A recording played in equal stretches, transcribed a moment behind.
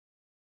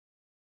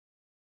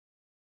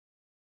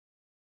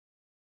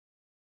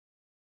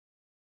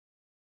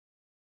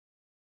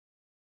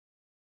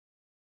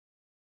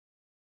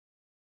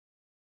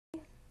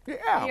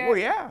Yeah, You're, well,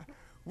 yeah.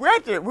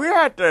 We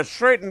had to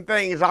straighten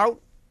things out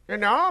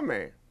in the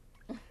army.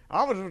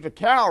 I was with the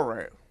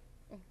Calvary,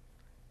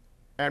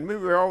 and we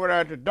were over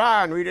there to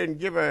die, and we didn't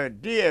give a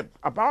deal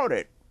about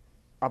it.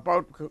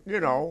 About,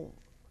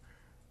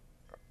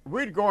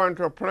 we'd go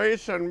into a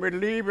place and we'd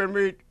leave and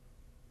we'd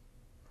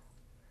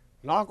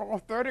knock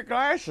off 30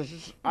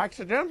 glasses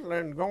accidentally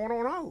and going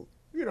on out,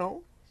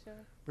 Sure.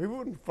 We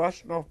wouldn't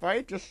fuss nor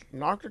fight, just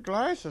knock the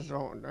glasses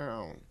on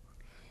down.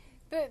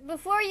 But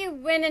before you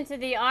went into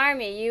the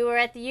Army, you were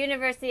at the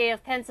University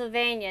of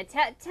Pennsylvania.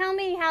 Tell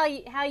me how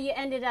you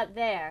ended up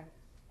there.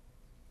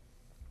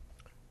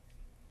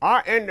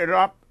 I ended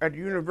up at the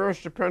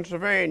University of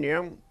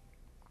Pennsylvania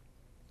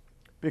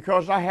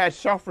because I had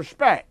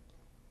self-respect.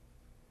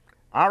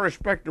 I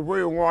respected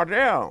William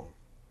Waddell,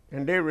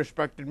 and they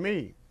respected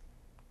me.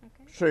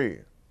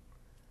 Okay.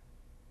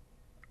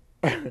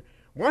 See,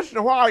 once in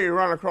a while you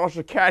run across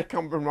a cat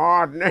come from an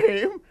odd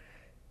name,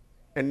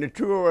 and the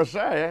two of us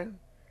there,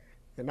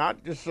 and I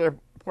just said,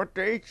 "What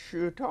the H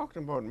you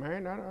talking about,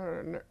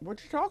 man?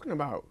 What you talking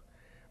about?"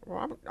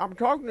 Well, I'm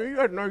talking to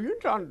you. No,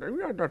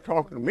 you're not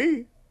talking to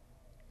me.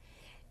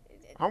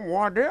 I'm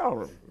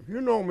Waddell.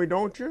 You know me,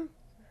 don't you?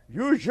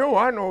 You Joe,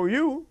 I know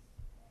you.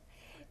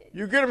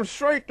 You get them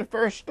straight the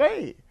first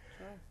day.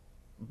 Sure.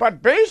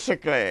 But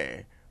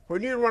basically,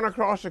 when you run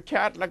across a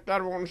cat like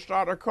that and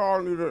start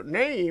calling you the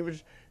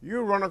names,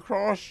 you run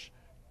across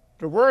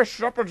the worst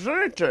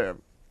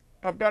representative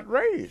of that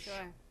race.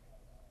 Sure.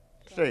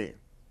 See,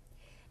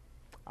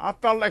 I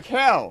felt like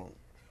hell.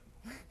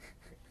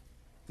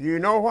 You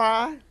know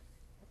why?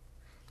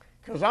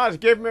 Because I was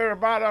giving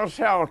everybody else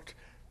hell,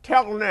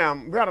 telling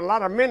them, we got a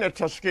lot of men at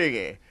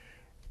Tuskegee.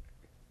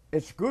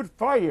 It's good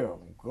for you.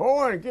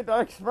 Go and get that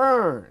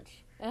experience.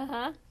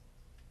 Uh-huh.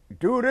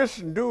 Do this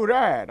and do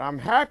that. I'm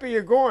happy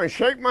you're going.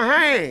 Shake my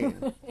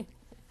hand.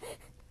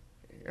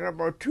 In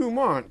about 2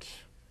 months,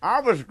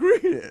 I was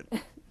greeted.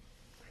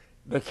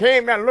 They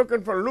came out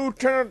looking for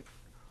Lieutenant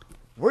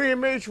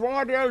William H.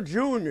 Waddell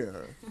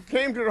Jr.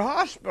 Came to the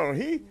hospital.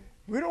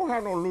 We don't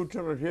have no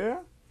lieutenant here.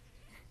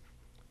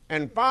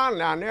 And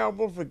finally, I'll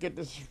never forget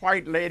this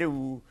white lady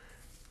who,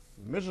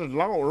 Mrs.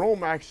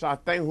 Lomax, I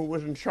think, who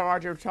was in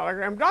charge of the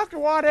telegram. Dr.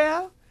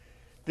 Waddell,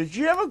 did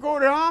you ever go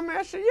to the Army?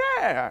 I said,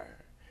 yeah.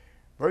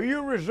 Were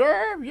you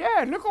reserve?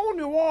 Yeah, look on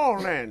your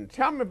wall then.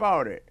 Tell me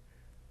about it.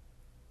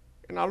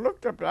 And I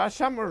looked up there. I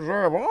said, I'm a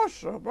reserve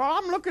officer. Well,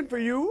 I'm looking for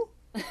you.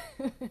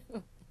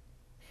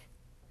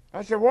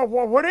 I said, well,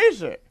 what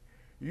is it?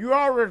 You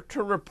are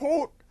to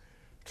report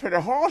to the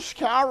Horse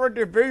Cavalry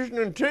Division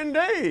in 10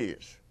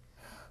 days.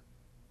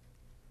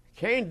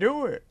 Can't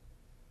do it.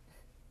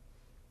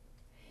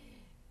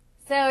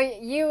 So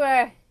you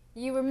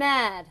were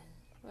mad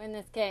when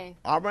this came.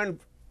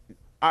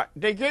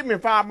 They gave me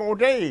 5 more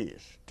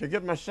days to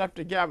get myself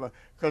together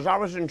because I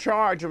was in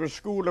charge of a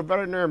school of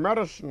veterinary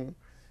medicine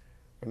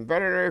and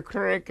veterinary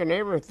clinic and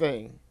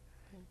everything.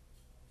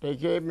 They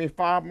gave me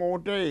 5 more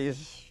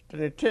days to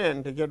the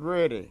 10 to get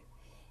ready.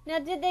 Now,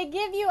 did they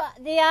give you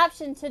the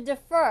option to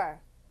defer?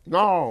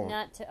 No.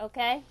 Not to,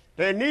 okay.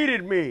 They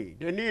needed me.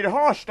 They needed a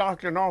horse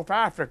doctor in North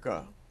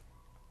Africa.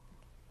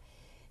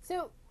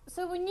 So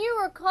when you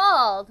were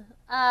called,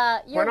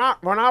 When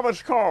I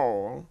was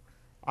called,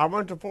 I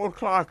went to Fort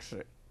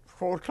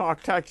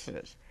Clark,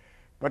 Texas,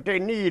 but they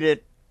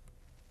needed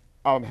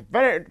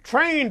a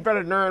trained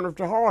veterinarian with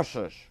the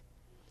horses.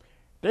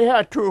 They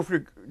had 2 or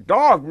 3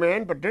 dog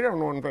men, but they don't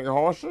know anything of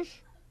horses.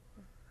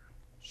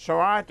 So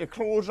I had to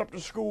close up the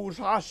school's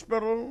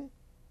hospital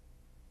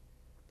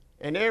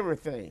and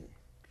everything.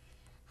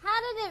 how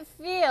did it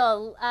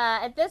feel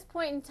at this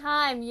point in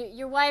time?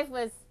 Your wife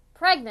was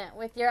pregnant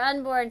with your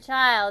unborn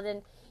child,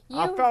 and you.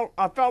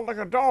 I felt like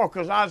a dog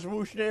because I was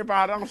wishing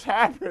everybody else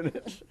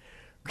happiness,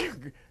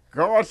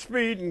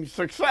 Godspeed and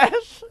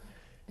success,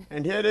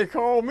 and here they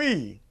call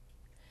me.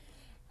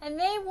 And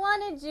they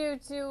wanted you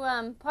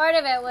to. Part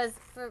of it was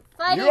for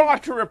fighting. You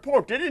ought to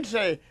report. They didn't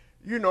say,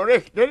 they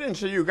didn't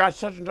say you got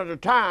such and such a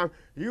time.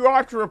 You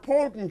ought to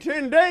report in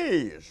 10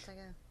 days.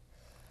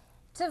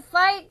 To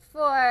fight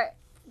for.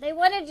 They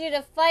wanted you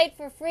to fight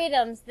for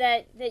freedoms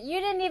that you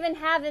didn't even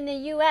have in the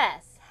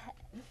U.S.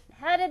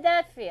 How did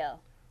that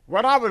feel?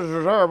 Well, I was a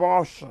reserve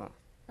officer.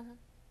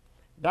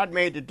 That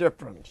made the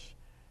difference.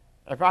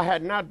 If I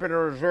had not been a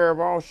reserve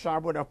officer, I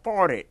would have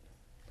fought it.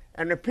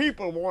 And the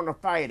people want to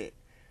fight it.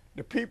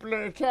 The people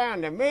in the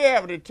town, the mayor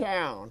of the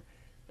town,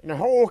 and the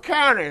whole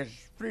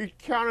counties, 3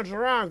 counties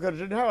around, because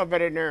they didn't have a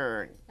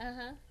veterinarian.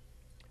 Uh-huh.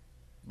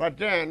 But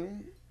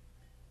then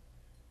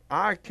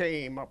I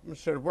came up and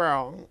said,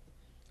 well,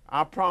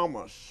 I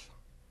promise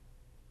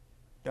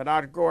that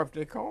I'd go if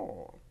they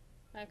called.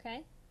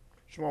 Okay.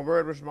 So my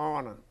word was my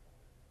honor.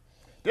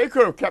 They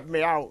could have kept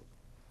me out.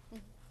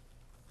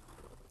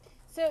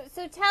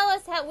 So tell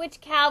us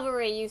which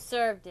cavalry you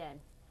served in.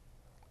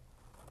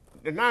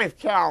 The 9th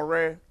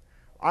Cavalry,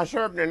 I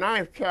served in the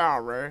 9th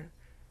Cavalry,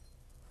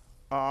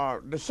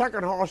 the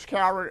 2nd Horse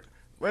Cavalry.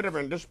 Wait a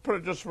minute, just put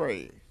it this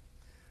way.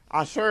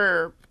 I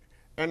served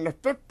in the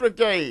 5th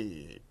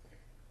Brigade,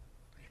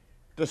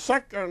 the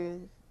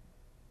 2nd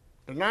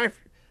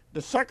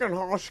the second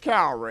horse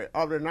cavalry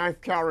of the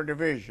 9th Cavalry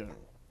Division.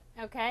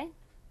 Okay.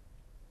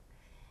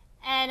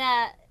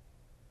 And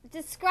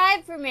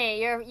describe for me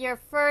your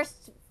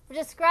first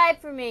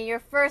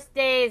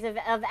days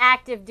of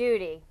active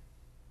duty.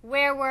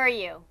 Where were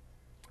you?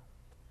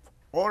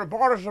 On the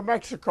borders of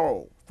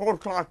Mexico,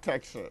 Fort Clark,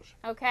 Texas.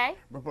 Okay.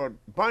 With a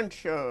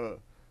bunch of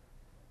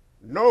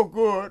no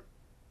good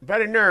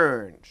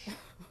veterinarians.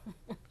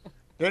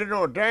 They didn't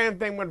know a damn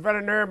thing with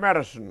veterinary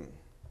medicine.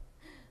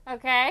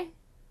 Okay.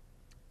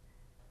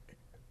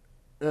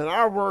 And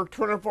I worked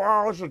 24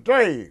 hours a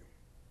day.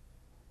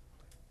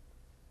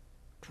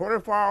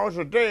 24 hours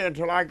a day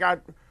until I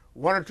got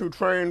 1 or 2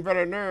 trained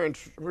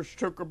veterinarians, which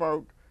took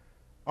about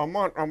a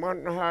month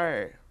and a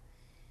half.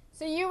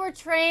 So you were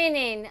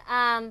training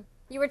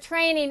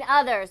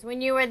others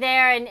when you were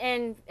there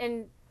in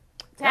Texas.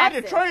 I had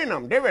to train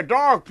them. They were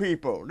dog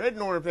people. They didn't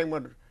know anything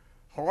with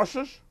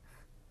horses.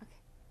 Okay.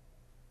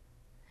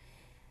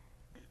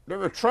 They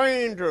were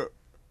trained to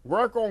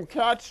work on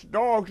cats,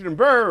 dogs, and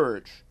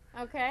birds.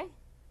 Okay.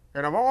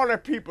 And of all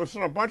that people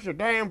sent a bunch of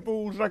damn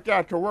fools like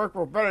that to work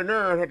with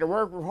veterinarians, had to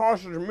work with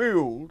horses and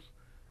mules,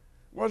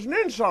 was an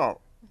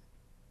insult.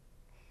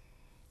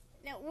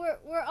 Now,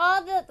 were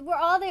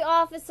all the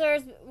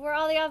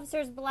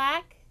officers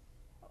black?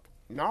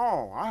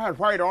 No, I had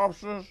white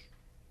officers,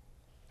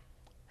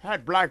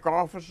 had black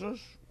officers.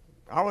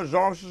 I was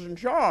officers in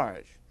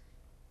charge.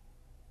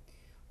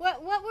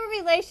 What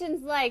were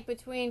relations like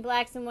between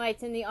blacks and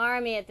whites in the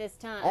Army at this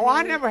time? Oh,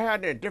 I never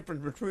had any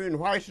difference between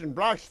whites and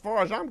blacks as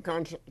far as I'm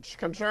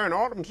concerned.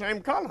 All of them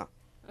same color.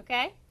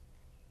 Okay.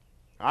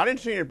 I didn't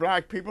see any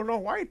black people, no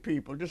white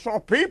people. Just saw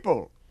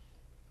people.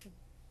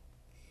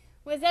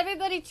 Was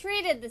everybody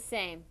treated the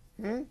same?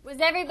 Hmm? Was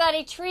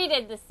everybody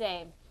treated the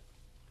same?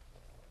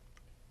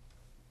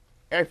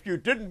 If you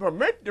didn't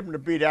permit them to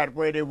be that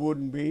way, they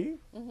wouldn't be.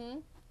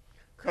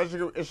 Because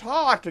it's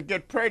hard to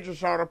get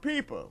prejudice out of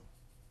people.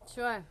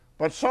 Sure.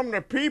 But some of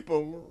the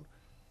people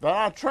that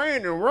I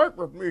trained and worked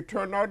with me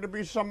turned out to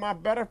be some of my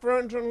better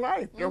friends in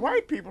life. They're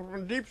white people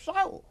from the Deep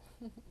South.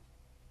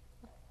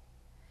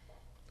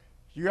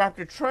 You have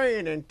to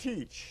train and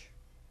teach.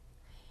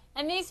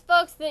 And these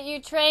folks that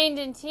you trained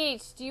and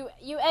teached, you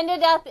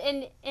ended up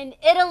in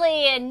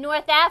Italy and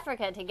North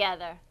Africa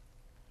together.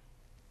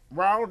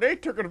 Well, they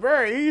took it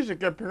very easy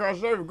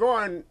because they were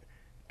going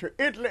to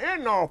Italy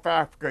and North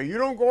Africa. You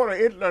don't go to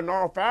Italy and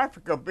North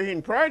Africa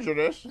being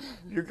prejudiced.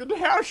 You get the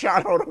hell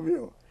shot out of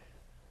you.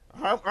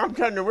 I'm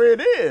telling you the way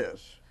it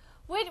is.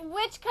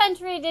 Which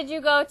country did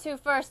you go to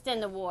first in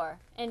the war?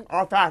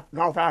 North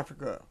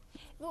Africa.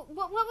 What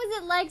was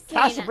it like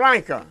seeing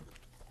Casablanca.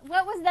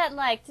 What was that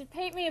like? To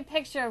paint me a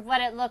picture of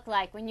what it looked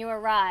like when you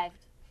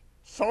arrived.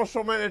 So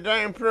many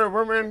damn pretty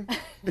women.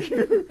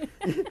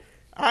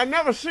 I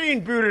never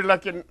seen beauty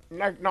like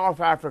North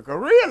Africa,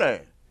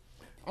 really.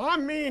 I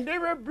mean, they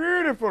were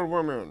beautiful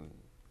women.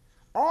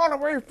 All the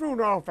way through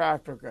North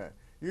Africa.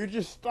 You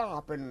just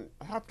stop and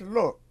have to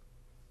look.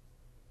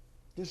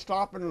 Just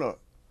stop and look.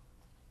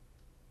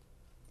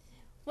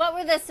 What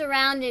were the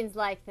surroundings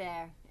like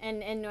there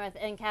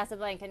in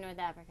Casablanca, North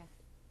Africa?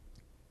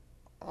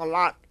 A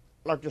lot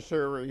like the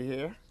Syria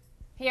here.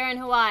 Here in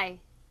Hawaii.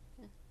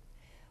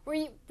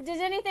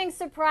 Did anything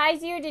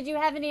surprise you? Did you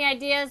have any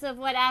ideas of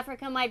what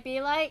Africa might be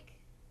like?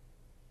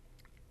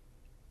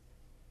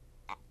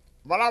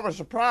 Well, I was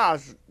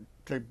surprised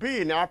to be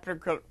in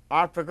Africa,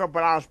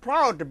 but I was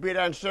proud to be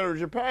there instead of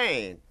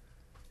Japan.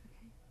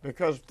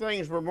 Because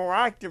things were more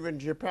active in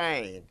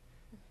Japan,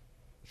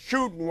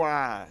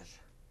 shooting-wise.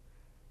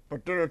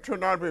 But then it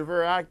turned out to be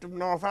very active in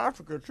North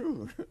Africa,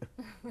 too.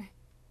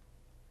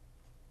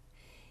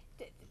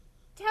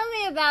 Tell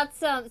me about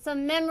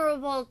some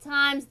memorable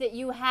times that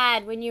you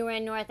had when you were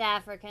in North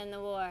Africa in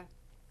the war.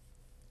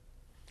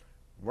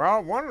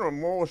 Well, one of the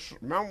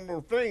most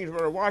memorable things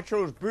was to watch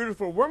those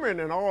beautiful women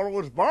in all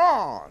those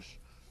bars.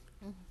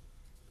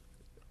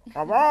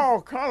 Of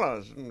all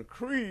colors and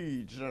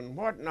creeds and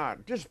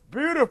whatnot. Just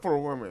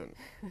beautiful women.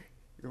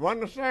 You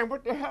understand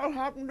what the hell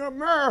happened to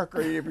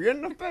America? You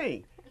begin to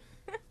think.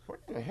 What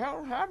the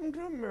hell happened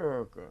to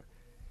America?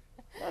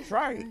 That's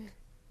right.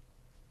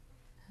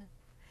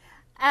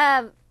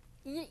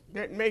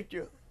 That make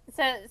you...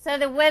 So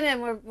the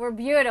women were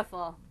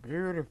beautiful.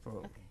 Beautiful,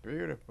 okay.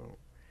 Beautiful.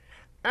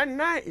 And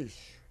nice.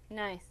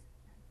 Nice.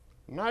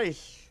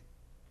 Nice.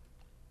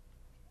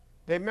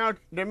 They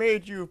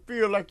made you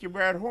feel like you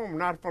were at home,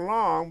 not for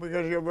long,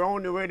 because you were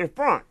on your way to the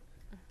front.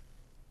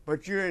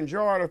 But you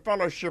enjoyed the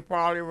fellowship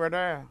while you were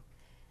there.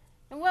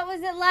 And what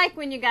was it like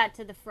when you got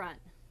to the front?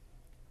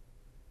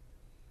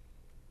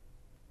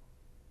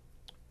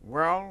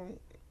 Well,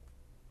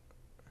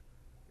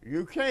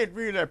 you can't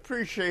really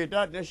appreciate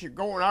that unless you're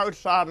going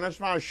outside and let's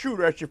find shoot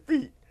at your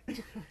feet.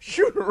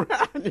 Shoot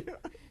around you.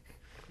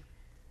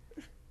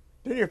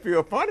 Then you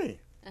feel funny.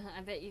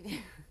 I bet you do.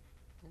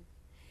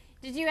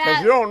 Did you have?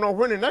 Because you don't know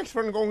when the next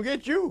one's going to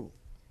get you.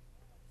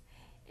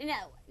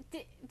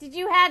 Did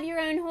you have your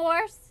own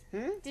horse?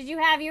 Did you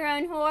have your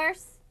own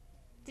horse?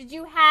 Did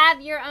you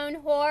have your own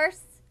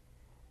horse?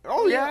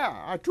 Oh,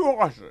 yeah. I had 2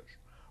 horses.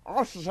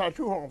 Officers had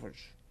two officers.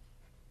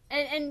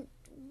 And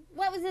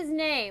what was his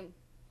name?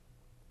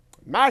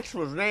 Max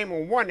was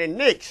name one, and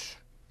Nix.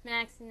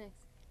 Max and Nix.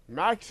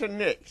 Max and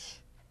Nix.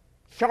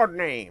 Short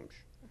names.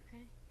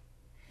 Okay.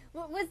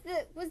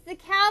 Was the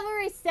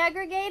cavalry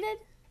segregated?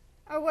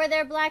 Or were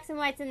there blacks and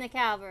whites in the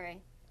cavalry?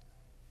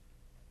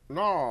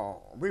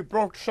 No, we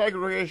broke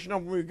segregation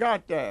up when we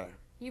got there.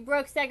 You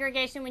broke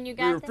segregation when you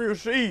got We there?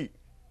 refused to eat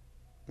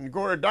and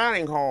go to the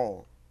dining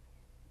hall.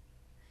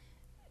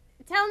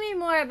 Tell me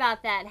more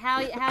about that,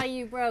 how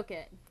you broke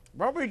it.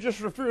 Well, we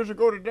just refused to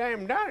go to the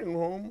damn dining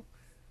room.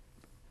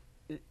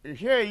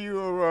 Here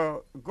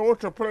you go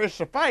to a place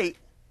to fight,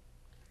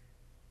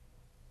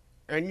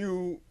 and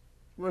you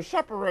were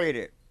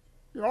separated,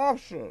 your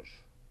officers.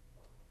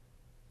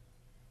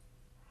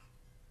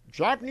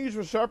 Japanese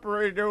were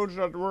separated, those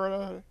that were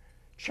there.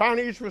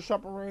 Chinese were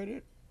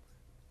separated.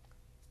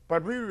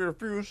 But we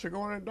refused to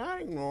go in the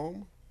dining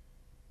room.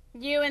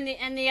 You and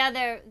the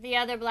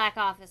other black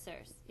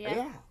officers.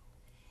 Yeah.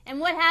 And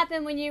what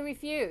happened when you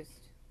refused?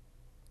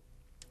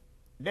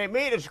 They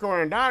made us go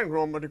in the dining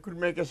room, but they couldn't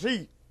make us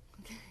eat.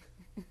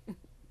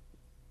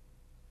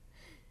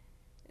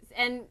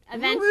 And We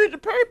eventually, read the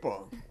paper.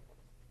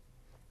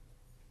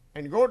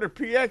 And go to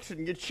PX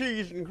and get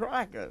cheese and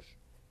crackers.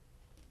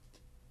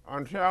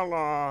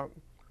 Until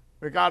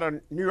we got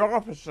a new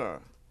officer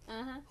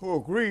who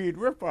agreed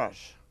with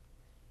us.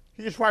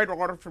 He's white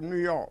order from New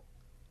York.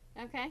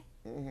 okay.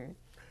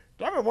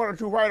 There were one or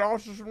two white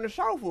officers from the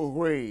South who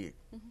agreed.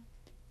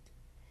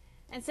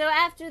 And so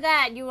after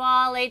that, you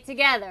all ate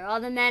together. All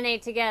the men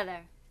ate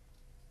together.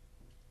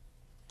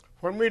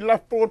 When we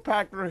left Fort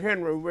Packer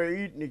Henry, we were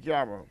eating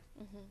together.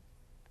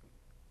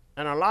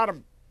 And a lot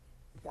of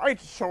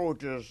white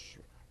soldiers,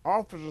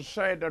 officers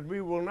said that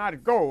we will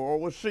not go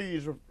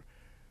overseas with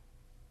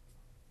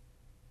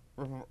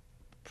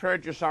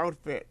prejudice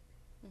outfit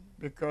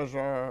because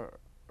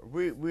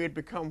we had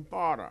become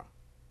fodder.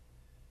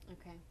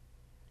 Okay.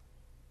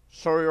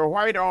 So your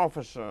white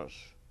officers,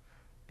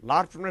 a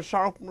lot from the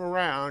South and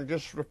around,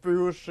 just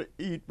refused to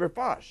eat with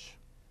us.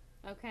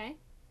 Okay.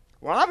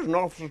 Well, I was an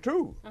officer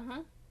too.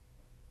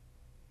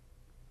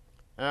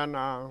 And,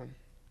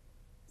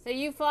 So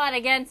you fought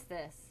against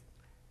this.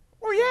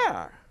 oh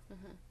yeah.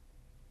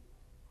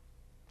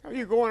 How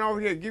you going over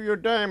here, give your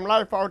damn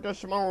life out there,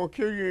 someone will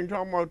kill you and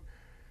talking about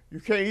you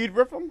can't eat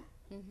with them?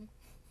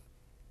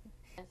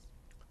 Yes.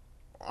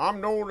 I'm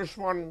the oldest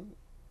one.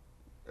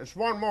 There's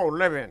one more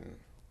living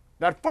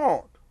that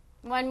fought.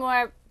 One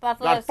more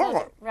Buffalo That soldier.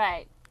 fought.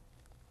 Right.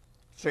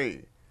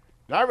 See,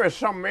 that was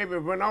something maybe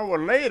went over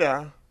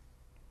later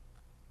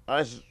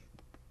as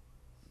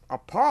a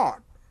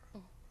part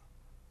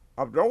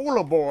of the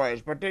older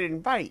boys, but they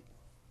didn't fight.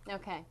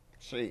 Okay.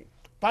 See,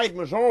 fighting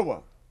was over.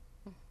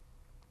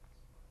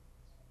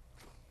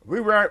 We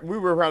were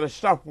where the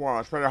stuff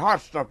was, where the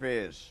hot stuff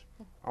is,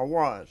 or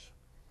was.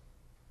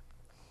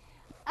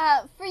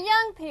 For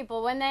young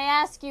people, when they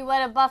ask you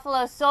what a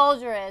Buffalo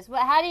soldier is,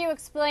 how do you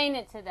explain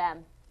it to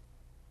them?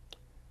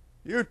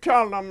 You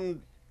tell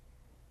them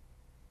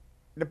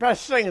the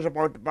best things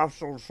about the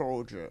Buffalo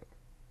soldier.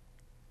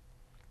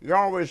 You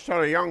always tell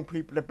the young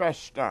people the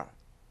best stuff.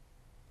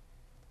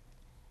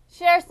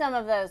 Share some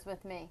of those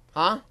with me.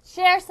 Huh?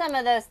 Share some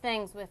of those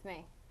things with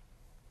me.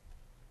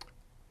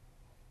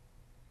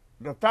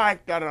 The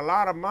fact that a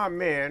lot of my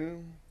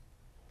men,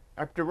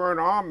 after we're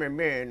Army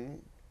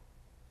men,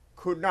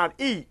 could not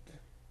eat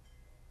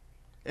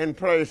in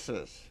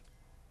places,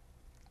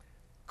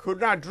 could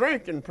not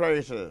drink in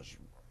places.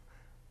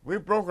 We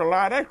broke a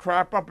lot of that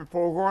crap up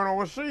before going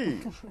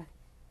overseas.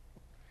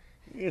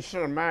 You can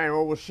send a man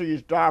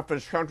overseas, die for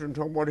his country, and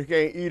tell him what he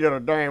can't eat at a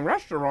damn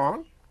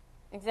restaurant.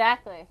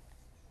 Exactly.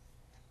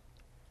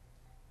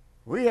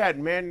 We had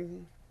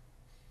men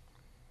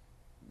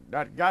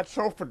that got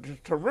so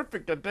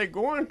terrific that they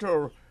go into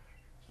a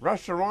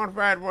restaurant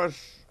where it was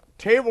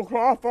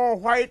tablecloth all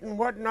white and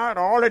whatnot,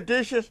 all the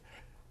dishes,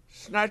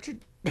 snatch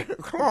the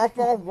cloth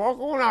off, walk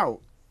on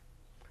out.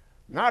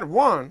 Not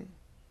one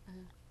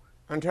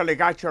until they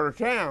got you out of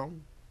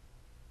town.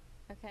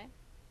 Okay.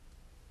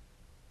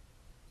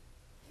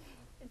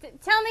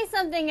 Tell me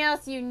something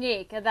else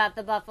unique about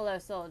the Buffalo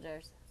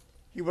soldiers.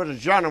 He was a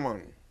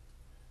gentleman.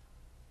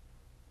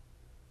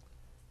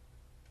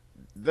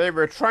 They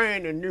were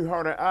trained and knew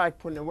how to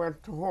act when they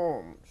went to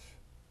homes.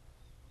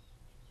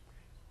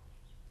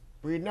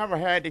 We never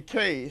had the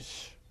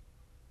case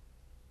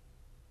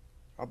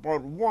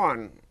about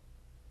one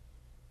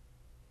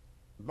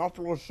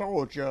Buffalo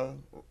soldier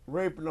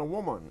raping a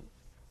woman.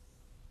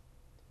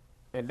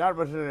 And that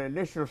was in the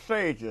initial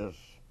stages.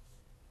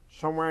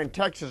 Somewhere in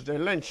Texas, they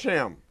lynched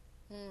him.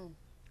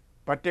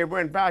 But they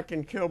went back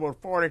and killed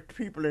about 40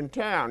 people in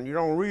town. You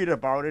don't read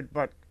about it,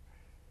 but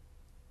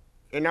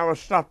in our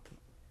stuff,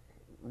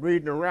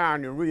 reading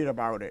around, you read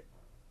about it.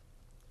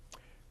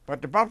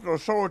 But the Buffalo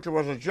soldier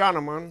was a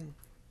gentleman.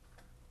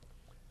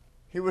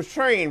 He was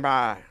trained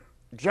by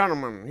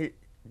gentlemen.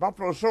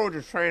 Buffalo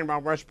soldiers trained by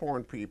West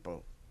Point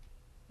people.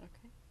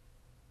 Okay.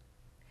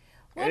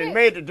 And it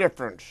made a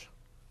difference.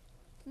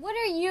 What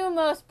are you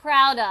most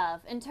proud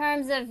of in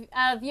terms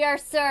of your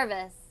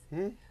service?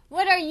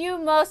 What are you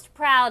most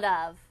proud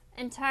of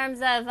in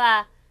terms of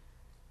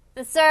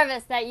the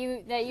service that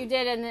you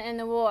did in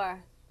the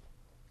war?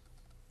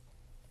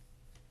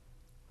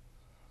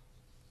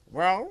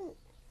 Well,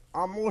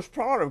 I'm most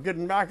proud of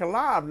getting back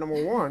alive,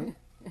 number one.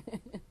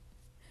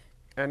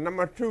 And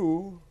number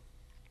two,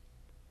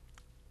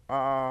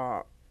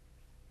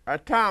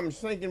 at times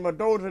thinking about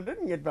those that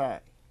didn't get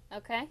back.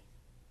 Okay.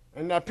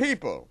 And their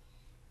people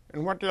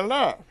and what they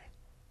left.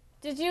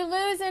 Did you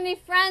lose any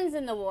friends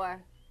in the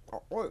war?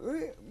 Oh,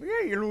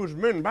 yeah, you lose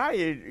men by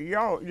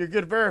you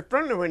get very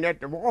friendly when you're at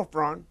the war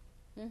front.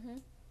 Mm-hmm.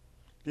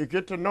 You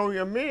get to know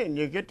your men.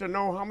 You get to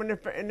know how many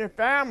in their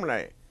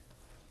family.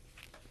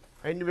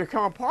 And you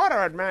become a part of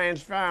that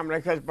man's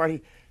family but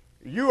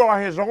you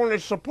are his only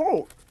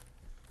support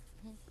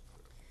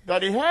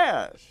that he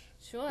has.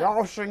 Sure. The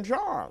officer in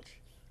charge.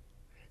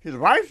 His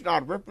wife's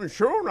not with him,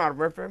 sure not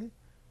with him.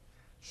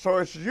 So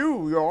it's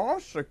you, your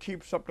officer,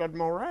 keeps up that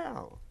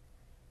morale.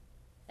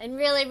 And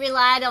really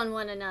relied on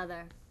one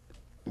another.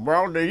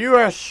 Well, the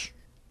U.S.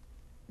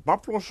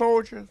 Buffalo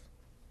Soldiers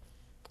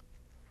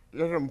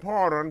is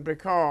important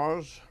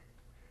because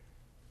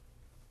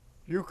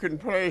you can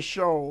play a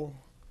show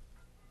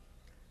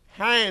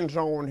hands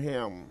on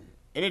him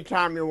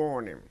anytime you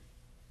want him.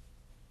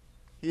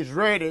 He's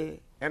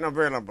ready and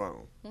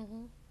available.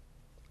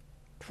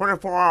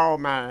 24-hour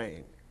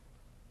man.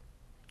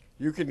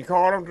 You can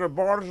call him to the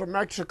borders of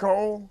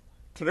Mexico,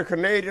 to the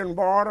Canadian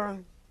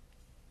border,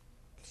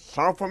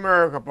 South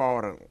America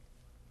border.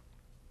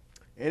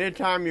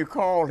 Anytime you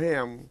call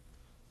him,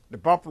 the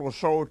Buffalo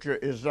Soldier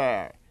is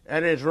there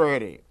and is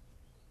ready.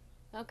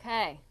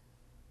 Okay.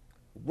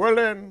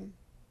 Willing,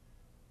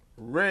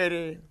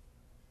 ready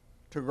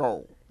to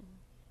go,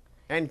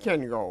 and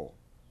can go.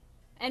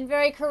 And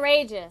very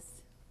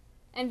courageous.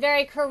 And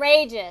very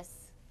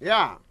courageous.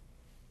 Yeah.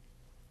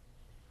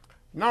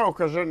 No,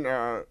 because in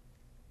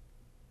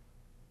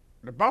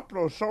the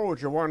Buffalo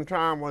Soldier one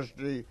time was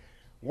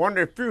one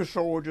of the few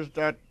soldiers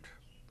that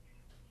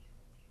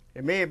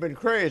it may have been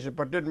crazy,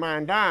 but didn't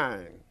mind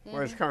dying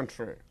for his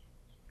country,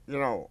 you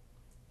know.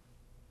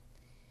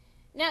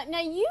 Now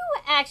you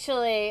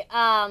actually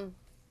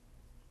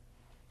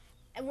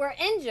were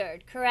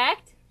injured,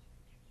 correct?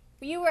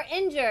 You were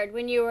injured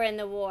when you were in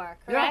the war,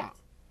 correct?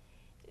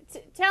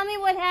 Yeah. Tell me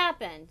what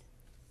happened.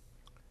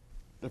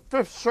 The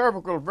fifth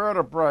cervical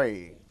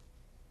vertebrae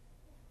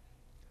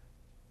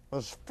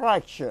was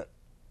fractured,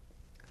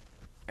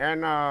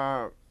 and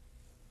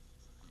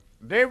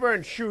they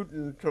weren't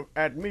shooting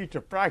at me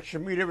to fracture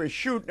me. They were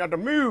shooting at the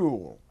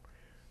mule.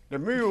 The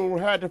mule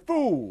had the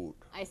food.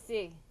 I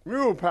see.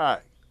 Mule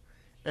pack.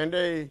 And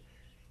they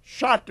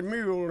shot the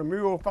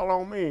mule fell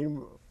on me,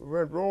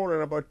 went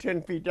rolling about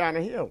 10 feet down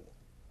the hill.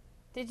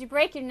 Did you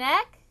break your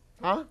neck?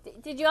 Huh?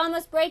 Did you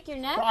almost break your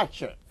neck?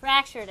 Fractured.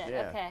 Fractured it,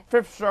 Yeah. okay.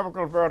 Fifth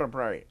cervical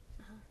vertebrae.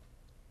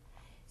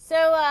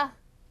 So,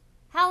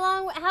 how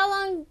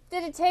long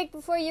did it take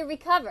before you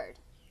recovered?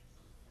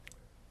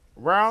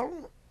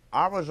 Well,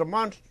 I was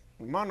among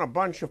a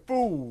bunch of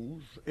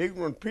fools,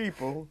 ignorant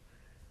people,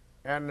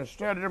 and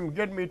instead of them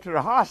getting me to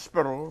the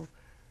hospital,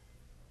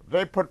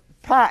 they put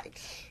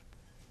packs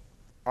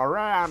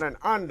around and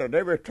under.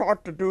 They were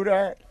taught to do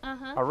that.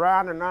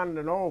 Around and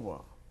under and over.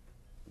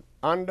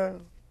 Under,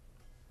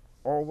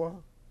 over,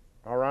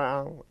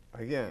 around,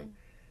 again.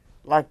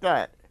 Like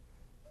that.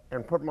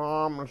 And put my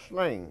arm in a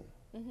sling.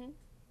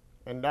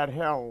 And that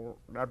held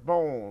that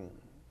bone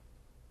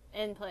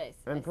in place.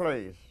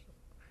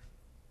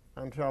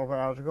 Until where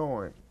I was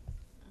going.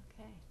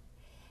 Okay.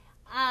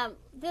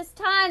 This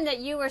time that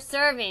you were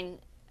serving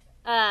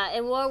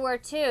in World War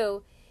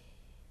II,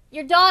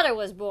 your daughter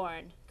was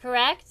born,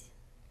 correct?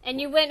 And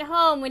you went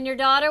home when your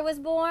daughter was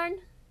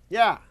born?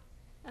 Yeah.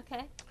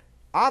 Okay.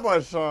 I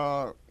was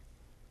on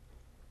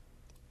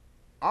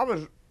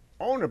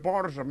the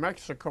borders of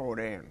Mexico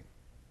then.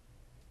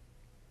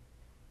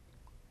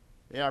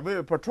 Yeah, we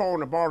were patrolling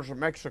the borders of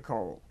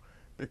Mexico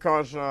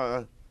because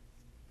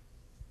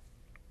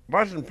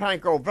wasn't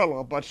Panko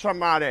Villa, but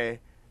somebody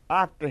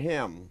after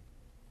him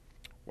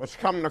was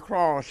coming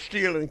across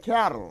stealing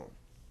cattle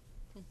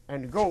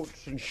and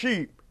goats and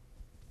sheep.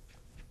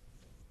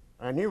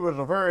 And he was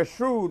a very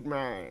shrewd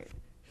man.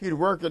 He'd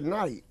work at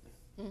night.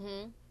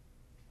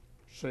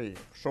 See,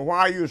 so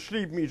while you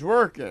sleep, he's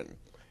working.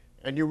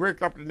 And you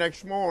wake up the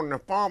next morning, the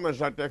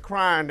farmer's out there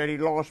crying that he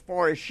lost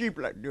 40 sheep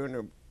during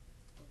the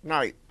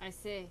night. I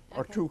see. Okay.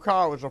 Or 2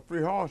 cows or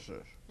 3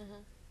 horses.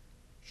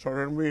 So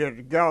then we had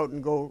to go out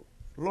and go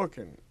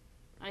looking.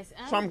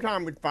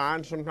 Sometimes we'd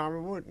find, sometimes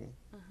we wouldn't.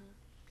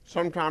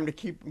 Sometimes to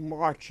keep them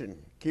marching,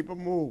 keep them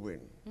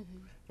moving.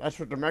 That's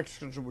what the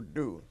Mexicans would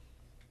do.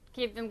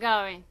 Keep them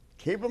going.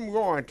 Keep them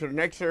going to the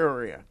next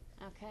area.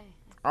 Okay.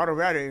 Out of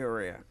that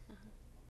area.